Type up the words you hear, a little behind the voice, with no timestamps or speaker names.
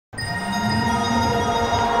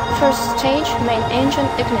First stage, main engine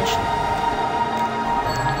ignition.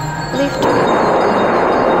 Lift.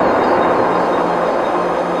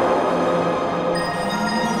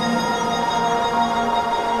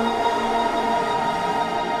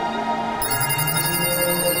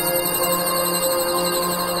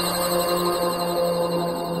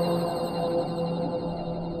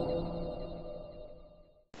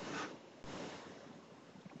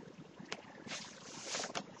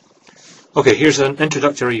 Okay, here's an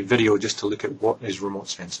introductory video just to look at what is remote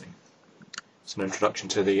sensing. It's an introduction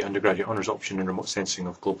to the undergraduate honours option in remote sensing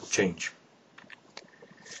of global change.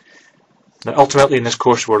 Now, ultimately in this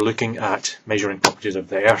course we're looking at measuring properties of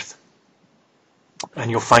the Earth. And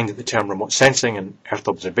you'll find that the term remote sensing and Earth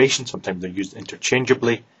observation, sometimes they're used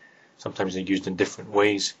interchangeably, sometimes they're used in different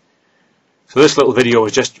ways. So this little video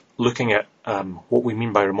is just looking at what we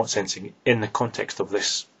mean by remote sensing in the context of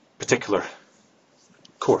this particular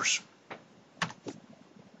course.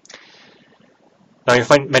 Now you'll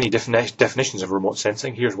find many different definitions of remote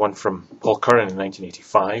sensing. Here's one from Paul Curran in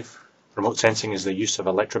 1985. Remote sensing is the use of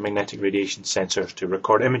electromagnetic radiation sensors to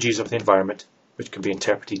record images of the environment which can be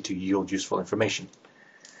interpreted to yield useful information.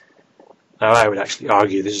 Now I would actually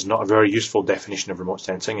argue this is not a very useful definition of remote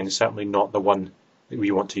sensing, and it's certainly not the one that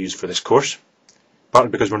we want to use for this course.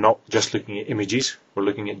 Partly because we're not just looking at images, we're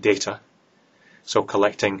looking at data. So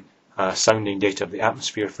collecting sounding data of the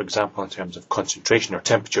atmosphere, for example, in terms of concentration or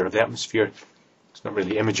temperature of the atmosphere. It's not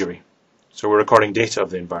really imagery. So we're recording data of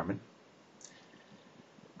the environment.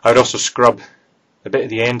 I would also scrub a bit at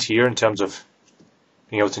the end here in terms of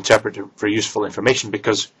being able to interpret it for useful information,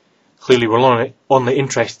 because clearly we're only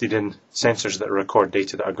interested in sensors that record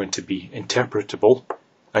data that are going to be interpretable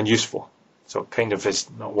and useful. So it kind of is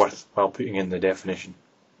not worthwhile putting in the definition.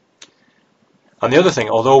 And the other thing,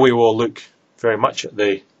 although we will look very much at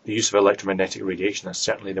the use of electromagnetic radiation, that's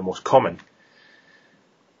certainly the most common.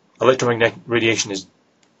 Electromagnetic radiation is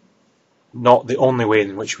not the only way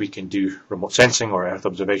in which we can do remote sensing or Earth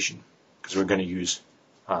observation, because we're going to use,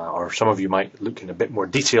 or some of you might look in a bit more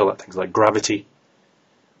detail at things like gravity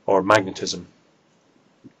or magnetism.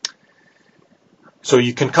 So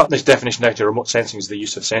you can cut this definition down to remote sensing is the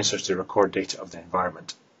use of sensors to record data of the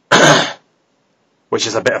environment, which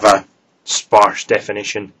is a bit of a sparse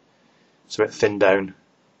definition. It's a bit thinned down.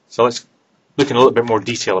 So let's look in a little bit more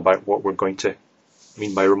detail about what we're going to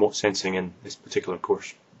mean by remote sensing in this particular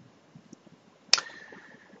course.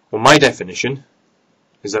 Well, my definition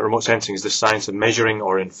is that remote sensing is the science of measuring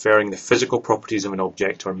or inferring the physical properties of an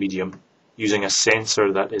object or medium using a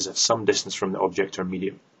sensor that is at some distance from the object or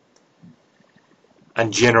medium.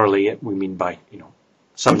 And generally we mean by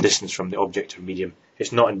some distance from the object or medium.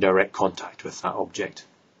 It's not in direct contact with that object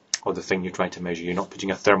or the thing you're trying to measure. You're not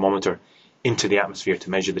putting a thermometer into the atmosphere to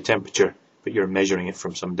measure the temperature, but you're measuring it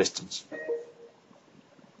from some distance.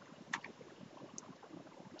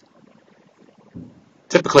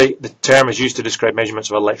 Typically, the term is used to describe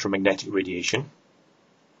measurements of electromagnetic radiation.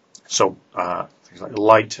 So things like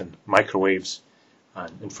light and microwaves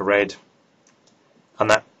and infrared. And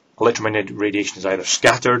that electromagnetic radiation is either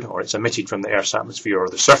scattered or it's emitted from the Earth's atmosphere or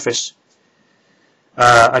the surface.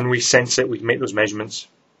 And we sense it, we make those measurements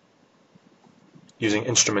using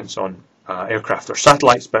instruments on aircraft or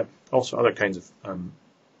satellites, but also other kinds of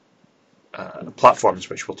platforms,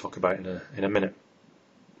 which we'll talk about in a minute.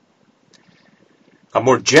 A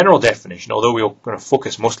more general definition, although we're going to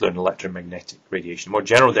focus mostly on electromagnetic radiation, a more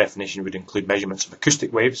general definition would include measurements of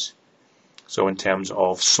acoustic waves. So in terms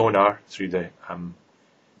of sonar through the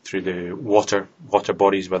water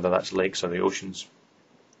bodies, whether that's lakes or the oceans.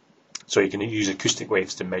 So you can use acoustic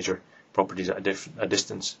waves to measure properties at a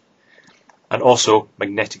distance. And also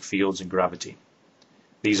magnetic fields and gravity.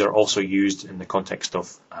 These are also used in the context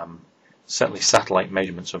of certainly satellite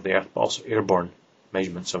measurements of the Earth, but also airborne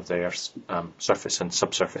measurements of the Earth's surface and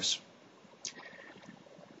subsurface.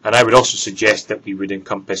 And I would also suggest that we would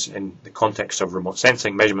encompass, in the context of remote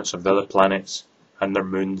sensing, measurements of the other planets and their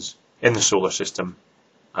moons in the solar system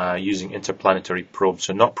using interplanetary probes.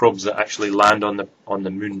 So not probes that actually land on the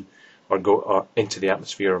moon or go into the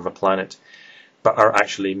atmosphere of a planet, but are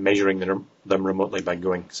actually measuring them remotely by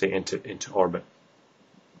going, say, into orbit.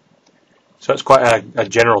 So it's quite a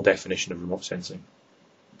general definition of remote sensing.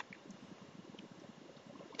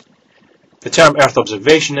 The term Earth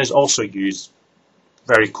observation is also used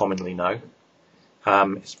very commonly now.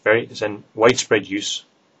 It's in widespread use,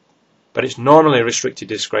 but it's normally restricted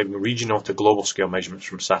to describing regional to global scale measurements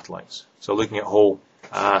from satellites. So looking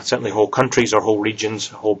at certainly whole countries or whole regions,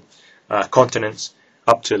 whole continents,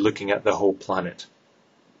 up to looking at the whole planet.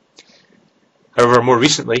 However, more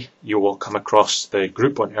recently, you will come across the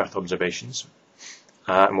group on Earth observations,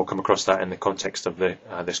 and we'll come across that in the context of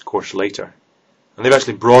this course later. And they've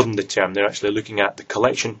actually broadened the term. They're actually looking at the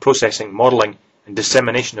collection, processing, modelling and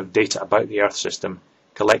dissemination of data about the Earth system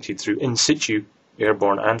collected through in situ,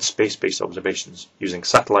 airborne and space-based observations using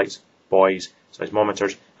satellites, buoys,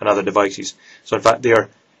 seismometers and other devices. So in fact they are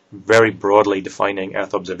very broadly defining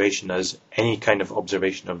Earth observation as any kind of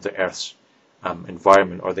observation of the Earth's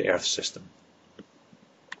environment or the Earth system.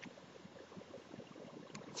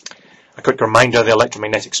 A quick reminder, the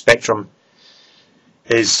electromagnetic spectrum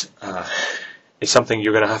is something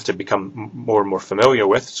you're going to have to become more and more familiar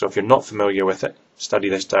with. So if you're not familiar with it, study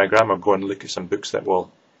this diagram or go and look at some books that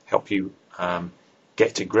will help you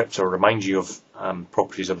get to grips or remind you of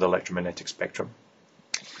properties of the electromagnetic spectrum.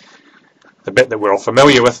 The bit that we're all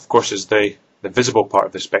familiar with, of course, is the visible part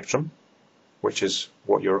of the spectrum, which is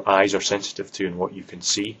what your eyes are sensitive to and what you can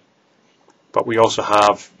see. But we also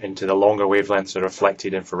have into the longer wavelengths the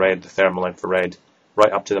reflected infrared, the thermal infrared,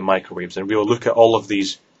 right up to the microwaves. And we will look at all of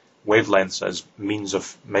these wavelengths as means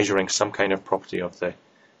of measuring some kind of property of the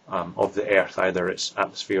Earth, either its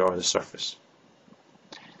atmosphere or the surface.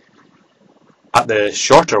 At the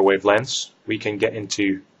shorter wavelengths, we can get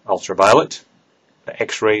into ultraviolet, the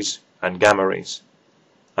X-rays, and gamma rays.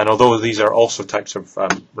 And although these are also types of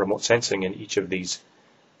remote sensing in each of these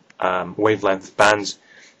wavelength bands,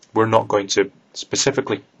 we're not going to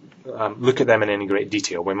specifically look at them in any great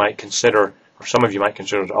detail. We might consider, or some of you might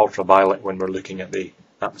consider ultraviolet when we're looking at the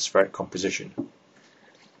atmospheric composition.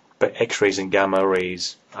 But X-rays and gamma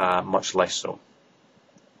rays, much less so.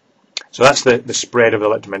 So that's the spread of the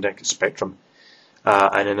electromagnetic spectrum.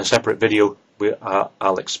 And in a separate video,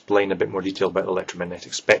 I'll explain a bit more detail about the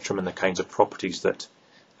electromagnetic spectrum and the kinds of properties that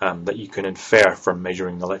you can infer from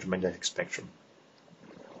measuring the electromagnetic spectrum.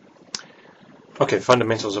 Okay,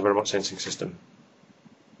 fundamentals of a remote sensing system.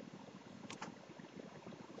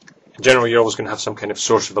 In general, you're always going to have some kind of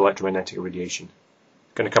source of electromagnetic radiation.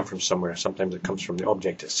 It's going to come from somewhere. Sometimes it comes from the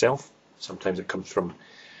object itself. Sometimes it comes from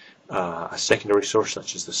a secondary source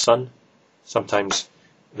such as the sun. Sometimes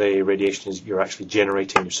the radiation is you're actually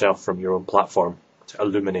generating yourself from your own platform to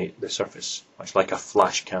illuminate the surface, much like a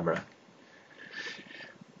flash camera.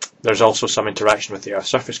 There's also some interaction with the Earth's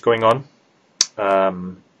surface going on,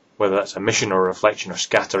 whether that's emission or reflection or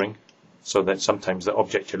scattering, so that sometimes the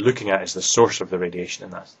object you're looking at is the source of the radiation,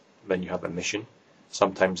 and then you have emission.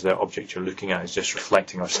 Sometimes the object you're looking at is just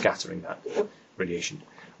reflecting or scattering that radiation,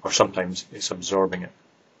 or sometimes it's absorbing it.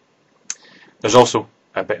 There's also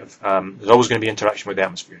a bit of there's always going to be interaction with the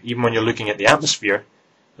atmosphere. Even when you're looking at the atmosphere,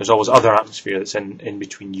 there's always other atmosphere that's in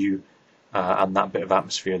between you and that bit of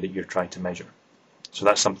atmosphere that you're trying to measure. So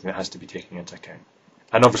that's something that has to be taken into account.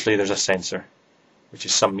 And obviously there's a sensor, which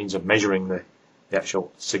is some means of measuring the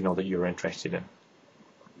actual signal that you're interested in.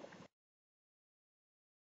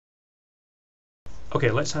 Okay,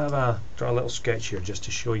 let's draw a little sketch here just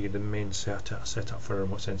to show you the main setup for a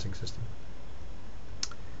remote sensing system.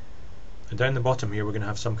 And down the bottom here we're going to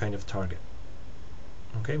have some kind of target.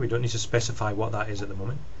 Okay, we don't need to specify what that is at the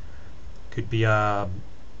moment. It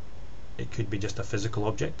could be just a physical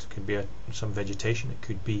object, it could be some vegetation, it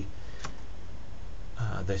could be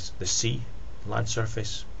the sea, land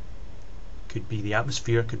surface, it could be the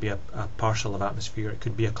atmosphere, it could be a parcel of atmosphere, it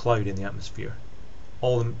could be a cloud in the atmosphere.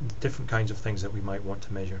 All the different kinds of things that we might want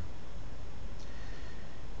to measure.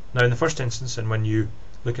 Now in the first instance, and when you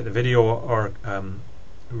look at the video or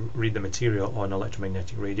read the material on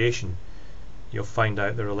electromagnetic radiation, you'll find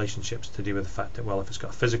out the relationships to do with the fact that, well, if it's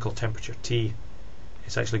got a physical temperature T,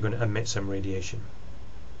 it's actually going to emit some radiation.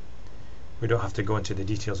 We don't have to go into the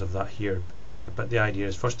details of that here, but the idea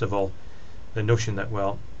is, first of all, the notion that,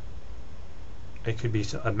 well, it could be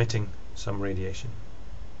emitting some radiation.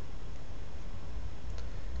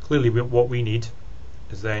 Clearly what we need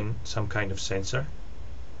is then some kind of sensor,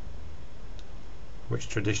 which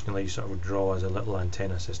traditionally you sort of draw as a little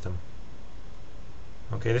antenna system.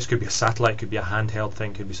 Okay, this could be a satellite, could be a handheld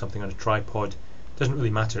thing, could be something on a tripod. Doesn't really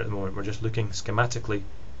matter at the moment. We're just looking schematically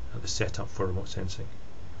at the setup for remote sensing.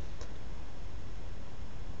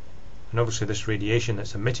 And obviously this radiation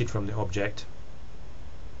that's emitted from the object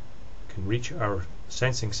can reach our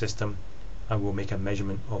sensing system, and we'll make a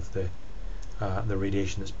measurement of the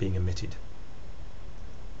radiation that's being emitted.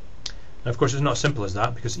 Now of course it's not as simple as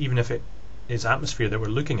that, because even if it is atmosphere that we're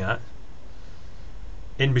looking at,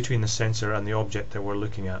 in between the sensor and the object that we're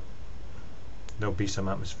looking at there'll be some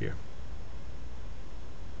atmosphere.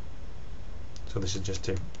 So this is just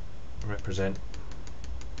to represent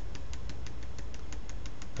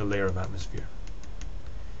the layer of atmosphere.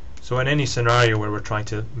 So in any scenario where we're trying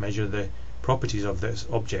to measure the properties of this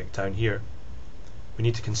object down here, we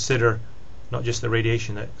need to consider not just the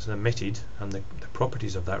radiation that's emitted and the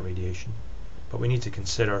properties of that radiation, but we need to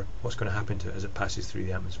consider what's going to happen to it as it passes through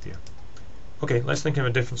the atmosphere. Okay, let's think of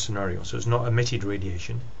a different scenario. So it's not emitted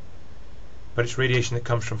radiation, but it's radiation that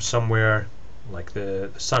comes from somewhere like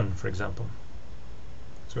the sun, for example.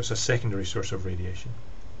 So it's a secondary source of radiation.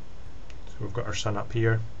 So we've got our sun up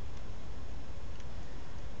here.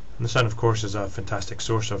 And the sun, of course, is a fantastic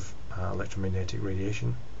source of electromagnetic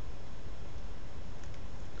radiation.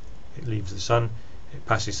 It leaves the sun, it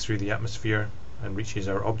passes through the atmosphere and reaches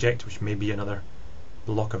our object, which may be another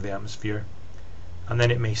block of the atmosphere. And then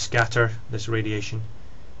it may scatter this radiation,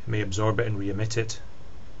 it may absorb it and re-emit it.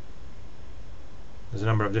 There's a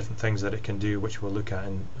number of different things that it can do, which we'll look at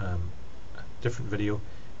in a different video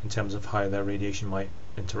in terms of how the radiation might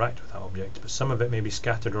interact with that object. But some of it may be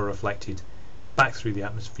scattered or reflected back through the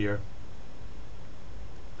atmosphere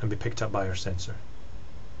and be picked up by our sensor.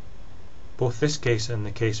 Both this case and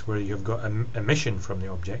the case where you've got emission from the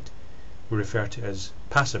object we refer to as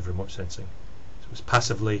passive remote sensing. So it's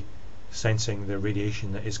passively sensing the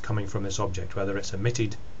radiation that is coming from this object, whether it's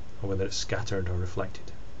emitted or whether it's scattered or reflected.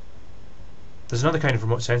 There's another kind of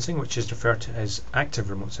remote sensing which is referred to as active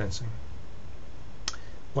remote sensing.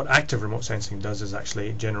 What active remote sensing does is actually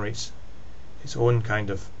it generates its own kind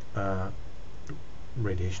of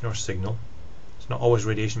radiation or signal. It's not always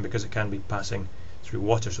radiation because it can be passing through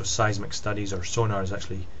water, so seismic studies or sonar is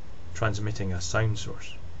actually transmitting a sound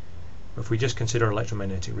source. But if we just consider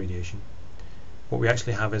electromagnetic radiation, what we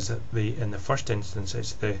actually have is that in the first instance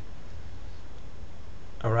it's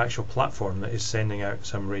our actual platform that is sending out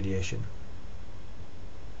some radiation.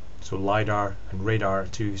 So LiDAR and radar are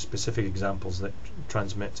two specific examples that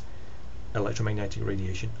transmit electromagnetic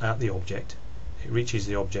radiation at the object. It reaches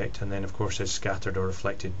the object and then of course is scattered or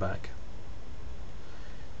reflected back.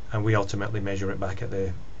 And we ultimately measure it back at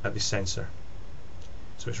the sensor.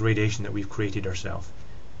 So it's radiation that we've created ourselves.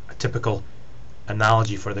 A typical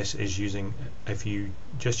analogy for this is if you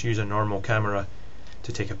just use a normal camera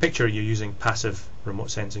to take a picture, you're using passive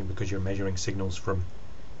remote sensing because you're measuring signals from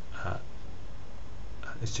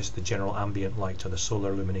it's just the general ambient light or the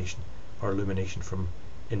solar illumination or illumination from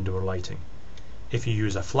indoor lighting. If you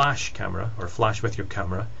use a flash camera or flash with your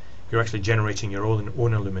camera, you're actually generating your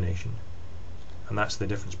own illumination. And that's the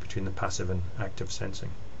difference between the passive and active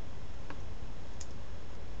sensing.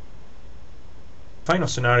 Final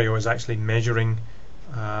scenario is actually measuring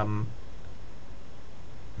the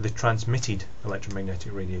transmitted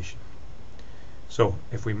electromagnetic radiation. So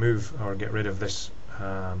if we move or get rid of this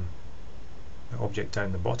object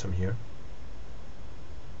down the bottom here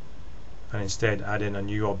and instead add in a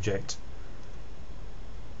new object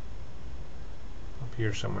up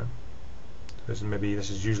here somewhere. This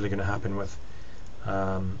is usually going to happen with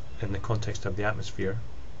in the context of the atmosphere,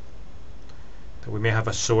 that we may have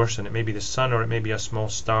a source and it may be the sun or it may be a small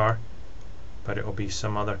star, but it will be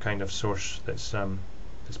some other kind of source that's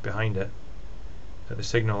behind it, that the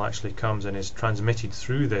signal actually comes and is transmitted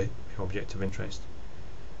through the object of interest,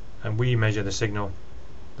 and we measure the signal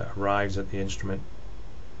that arrives at the instrument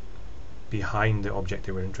behind the object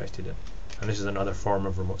that we're interested in. And this is another form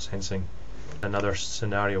of remote sensing, another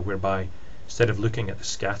scenario whereby instead of looking at the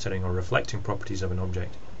scattering or reflecting properties of an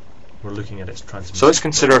object, we're looking at its transmission. So let's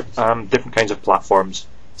consider different kinds of platforms,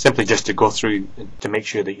 simply just to go through to make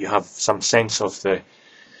sure that you have some sense of the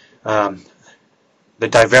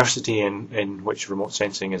diversity in which remote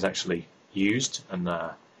sensing is actually used and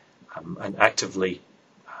actively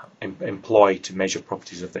employed to measure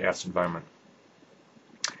properties of the Earth's environment.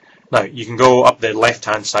 Now you can go up the left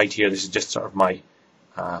hand side here. This is just sort of my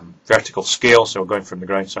vertical scale, so going from the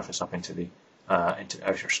ground surface up into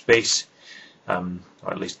outer space, or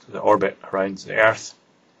at least the orbit around the Earth.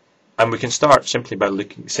 And we can start simply by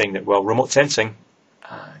saying that, well, remote sensing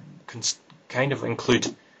can kind of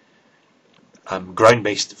include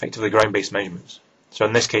effectively ground-based measurements. So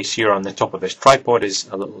in this case here, on the top of this tripod is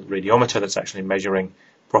a little radiometer that's actually measuring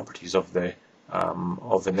properties of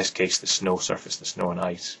in this case, the snow surface, the snow and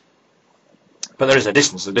ice. But there is a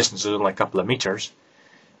distance. The distance is only a couple of meters,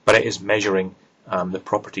 but it is measuring the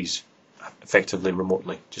properties effectively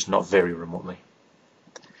remotely, just not very remotely.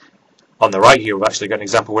 On the right here, we've actually got an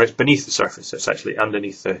example where it's beneath the surface. It's actually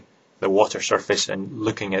underneath the water surface and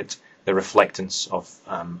looking at the reflectance of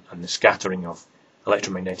and the scattering of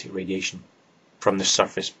electromagnetic radiation from the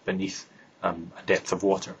surface beneath a depth of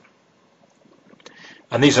water.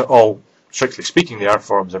 And these are all, strictly speaking, they are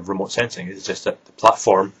forms of remote sensing. It's just that the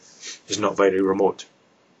platform is not very remote.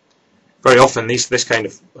 Very often this kind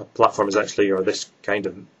of platform is actually, or this kind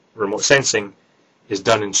of remote sensing is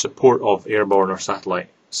done in support of airborne or satellite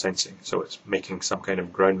sensing. So it's making some kind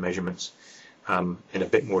of ground measurements in a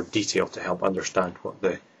bit more detail to help understand what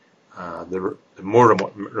the more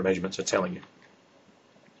remote measurements are telling you.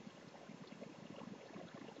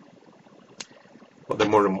 What the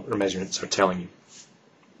more remote measurements are telling you.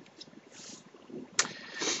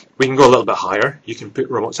 We can go a little bit higher. You can put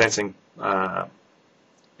remote sensing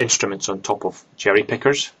instruments on top of cherry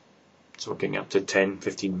pickers, so we're getting up to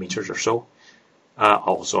 10-15 meters or so.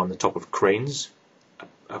 Also on the top of cranes.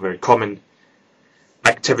 A very common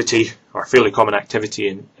activity, or fairly common activity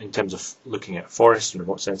in terms of looking at forests and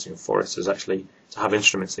remote sensing of forests, is actually to have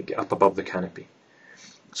instruments that get up above the canopy.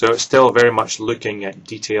 So it's still very much looking at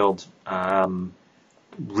detailed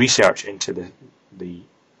research into the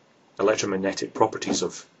electromagnetic properties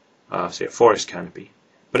of, say, a forest canopy,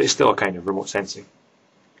 but it's still a kind of remote sensing.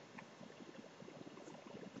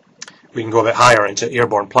 We can go a bit higher into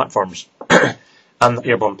airborne platforms, and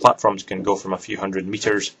airborne platforms can go from a few hundred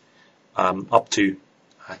meters up to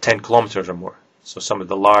 10 kilometers or more. So some of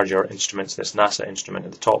the larger instruments, this NASA instrument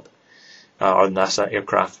at the top, or NASA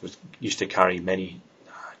aircraft used to carry many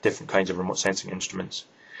different kinds of remote sensing instruments.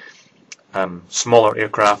 Smaller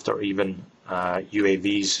aircraft, or even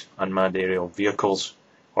UAVs, unmanned aerial vehicles,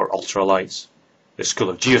 or ultralights. The School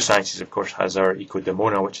of Geosciences, of course, has our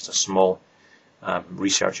Eco-Demona, which is a small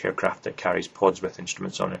research aircraft that carries pods with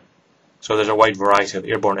instruments on it. So there's a wide variety of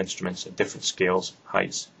airborne instruments at different scales,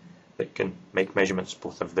 heights, that can make measurements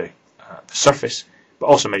both of the surface, but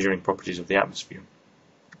also measuring properties of the atmosphere.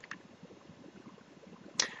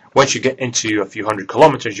 Once you get into a few hundred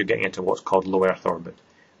kilometers, you're getting into what's called low Earth orbit.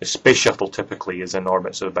 The space shuttle typically is in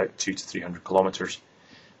orbits of about 200 to 300 kilometers.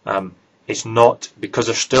 It's not, because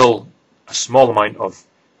there's still a small amount of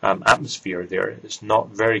atmosphere there, it's not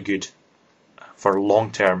very good for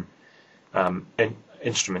long-term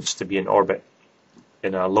instruments to be in orbit,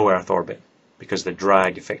 in a low Earth orbit, because the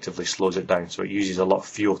drag effectively slows it down, so it uses a lot of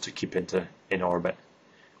fuel to keep in orbit.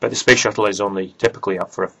 But the space shuttle is only typically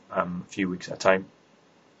up for a few weeks at a time.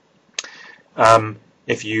 The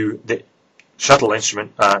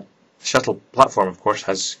shuttle platform, of course,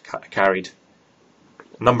 has carried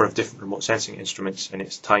a number of different remote sensing instruments in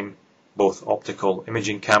its time, both optical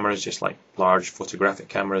imaging cameras, just like large photographic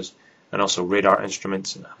cameras, and also radar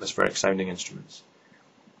instruments and atmospheric sounding instruments.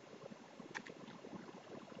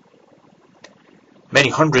 Many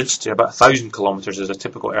hundreds to about 1,000 kilometers is a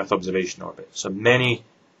typical Earth observation orbit. So many,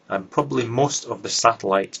 and probably most of the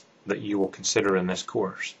satellite that you will consider in this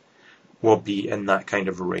course will be in that kind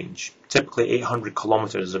of a range. Typically 800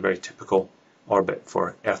 kilometers is a very typical orbit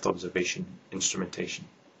for Earth observation instrumentation.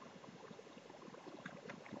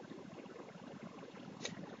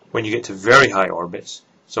 When you get to very high orbits,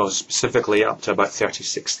 so specifically up to about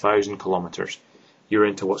 36,000 kilometers, you're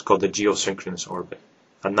into what's called the geosynchronous orbit.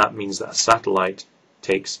 And that means that a satellite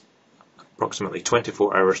takes approximately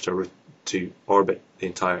 24 hours to orbit the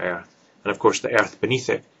entire Earth. And of course the Earth beneath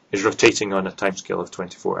it is rotating on a timescale of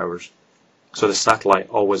 24 hours. So the satellite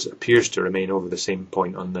always appears to remain over the same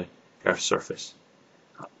point on the Earth's surface.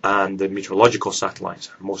 And the meteorological satellites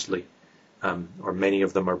are mostly, or many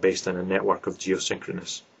of them are based on a network of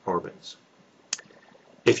geosynchronous orbits.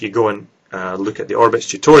 If you go and look at the orbits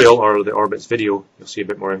tutorial or the orbits video, you'll see a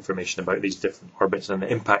bit more information about these different orbits and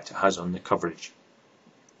the impact it has on the coverage.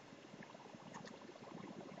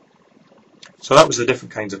 So that was the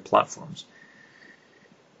different kinds of platforms.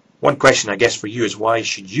 One question, I guess, for you is, why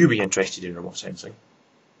should you be interested in remote sensing?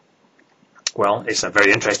 Well, it's a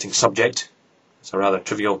very interesting subject. It's a rather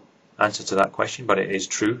trivial answer to that question, but it is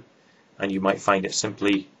true, and you might find it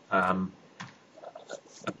simply an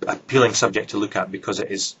appealing subject to look at because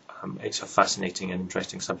it's a fascinating and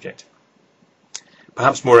interesting subject.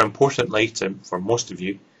 Perhaps more importantly, for most of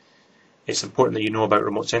you, it's important that you know about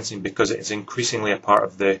remote sensing because it's increasingly a part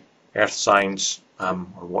of the earth science, or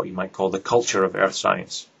what you might call the culture of earth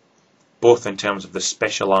science, both in terms of the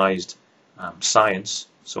specialized science,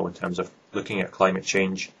 so in terms of looking at climate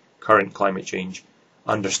change, current climate change,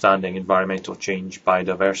 understanding environmental change,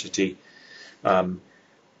 biodiversity,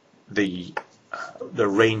 the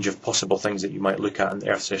range of possible things that you might look at in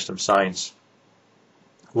Earth system science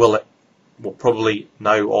will probably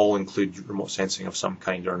now all include remote sensing of some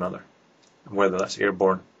kind or another. Whether that's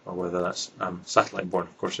airborne or whether that's satellite-borne,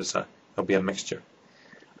 of course, there'll be a mixture.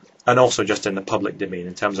 And also just in the public domain,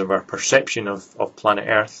 in terms of our perception of planet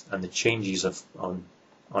Earth and the changes on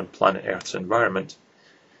planet Earth's environment,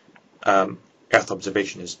 Earth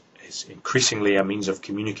observation is increasingly a means of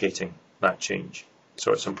communicating that change.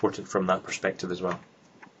 So it's important from that perspective as well.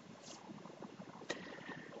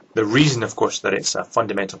 The reason, of course, that it's a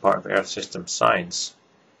fundamental part of Earth system science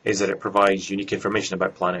is that it provides unique information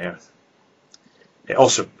about planet Earth. It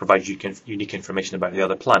also provides unique information about the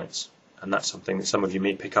other planets. and that's something that some of you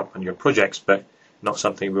may pick up on your projects, but not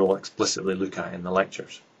something we will explicitly look at in the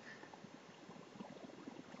lectures.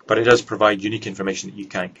 But it does provide unique information that you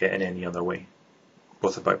can't get in any other way,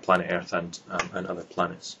 both about planet Earth and other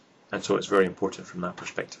planets, and so it's very important from that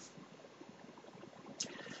perspective.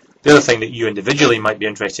 The other thing that you individually might be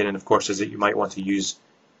interested in, of course, is that you might want to use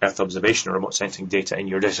Earth observation or remote sensing data in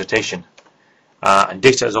your dissertation. And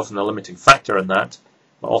data is often a limiting factor in that,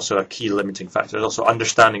 but also a key limiting factor is also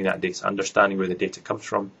understanding that data, understanding where the data comes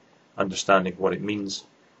from, understanding what it means,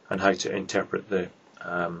 and how to interpret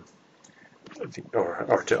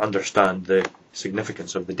or to understand the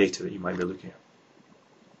significance of the data that you might be looking at.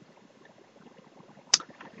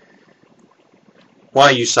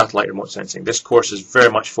 Why use satellite remote sensing? This course is very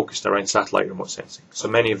much focused around satellite remote sensing. So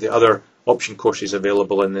many of the other option courses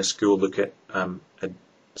available in this school look at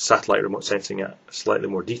satellite remote sensing at a slightly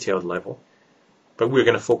more detailed level, but we're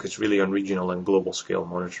going to focus really on regional and global scale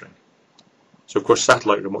monitoring. So of course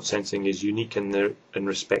satellite remote sensing is unique in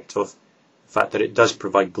respect of the fact that it does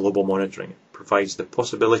provide global monitoring. It provides the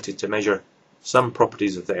possibility to measure some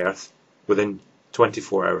properties of the Earth within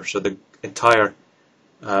 24 hours. So the entire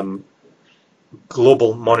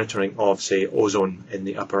global monitoring of, say, ozone in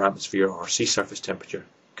the upper atmosphere or sea surface temperature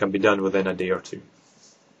can be done within a day or two.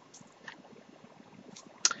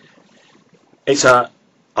 It's an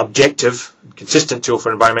objective, consistent tool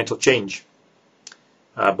for environmental change,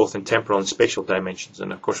 both in temporal and spatial dimensions.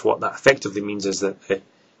 And of course what that effectively means is that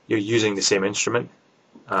you're using the same instrument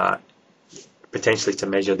potentially to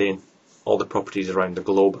measure all the properties around the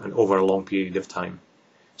globe and over a long period of time.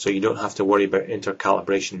 So you don't have to worry about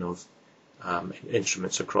intercalibration of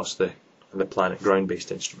instruments across the planet,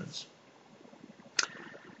 ground-based instruments.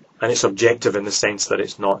 And it's objective in the sense that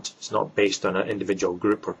it's not based on an individual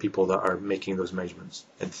group or people that are making those measurements.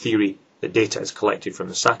 In theory, the data is collected from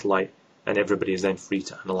the satellite and everybody is then free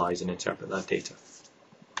to analyse and interpret that data.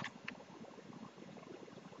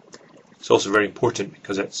 It's also very important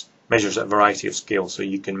because it measures at a variety of scales, so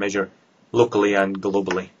you can measure locally and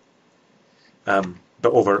globally,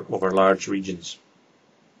 but over large regions.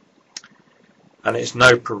 And it's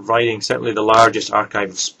now providing certainly the largest archive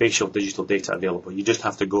of spatial digital data available. You just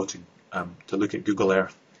have to go to look at Google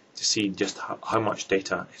Earth to see just how much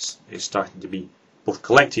data is starting to be both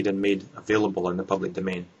collected and made available in the public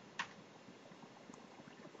domain.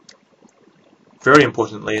 Very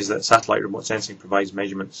importantly is that satellite remote sensing provides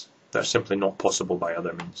measurements that are simply not possible by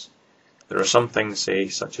other means. There are some things, say,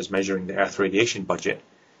 such as measuring the Earth radiation budget,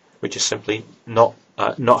 which is simply not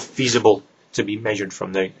feasible to be measured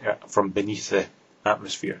from beneath the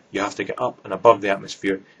atmosphere. You have to get up and above the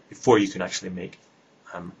atmosphere before you can actually make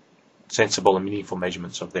sensible and meaningful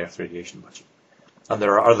measurements of the Earth radiation budget. And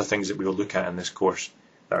there are other things that we will look at in this course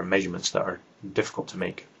that are measurements that are difficult to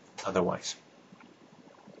make otherwise.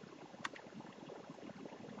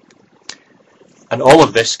 And all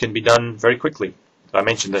of this can be done very quickly. I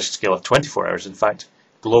mentioned this scale of 24 hours. In fact,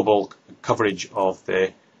 global coverage of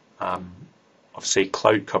the say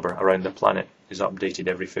cloud cover around the planet is updated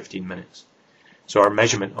every 15 minutes. So our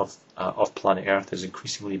measurement of planet Earth is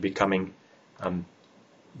increasingly becoming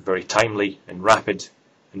very timely and rapid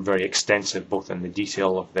and very extensive, both in the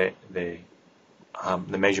detail of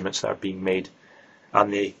the measurements that are being made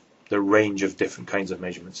and the range of different kinds of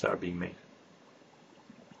measurements that are being made.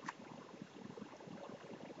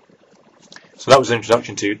 So that was an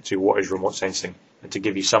introduction to what is remote sensing, and to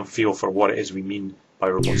give you some feel for what it is we mean by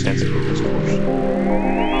remote sensing in this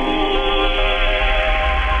course.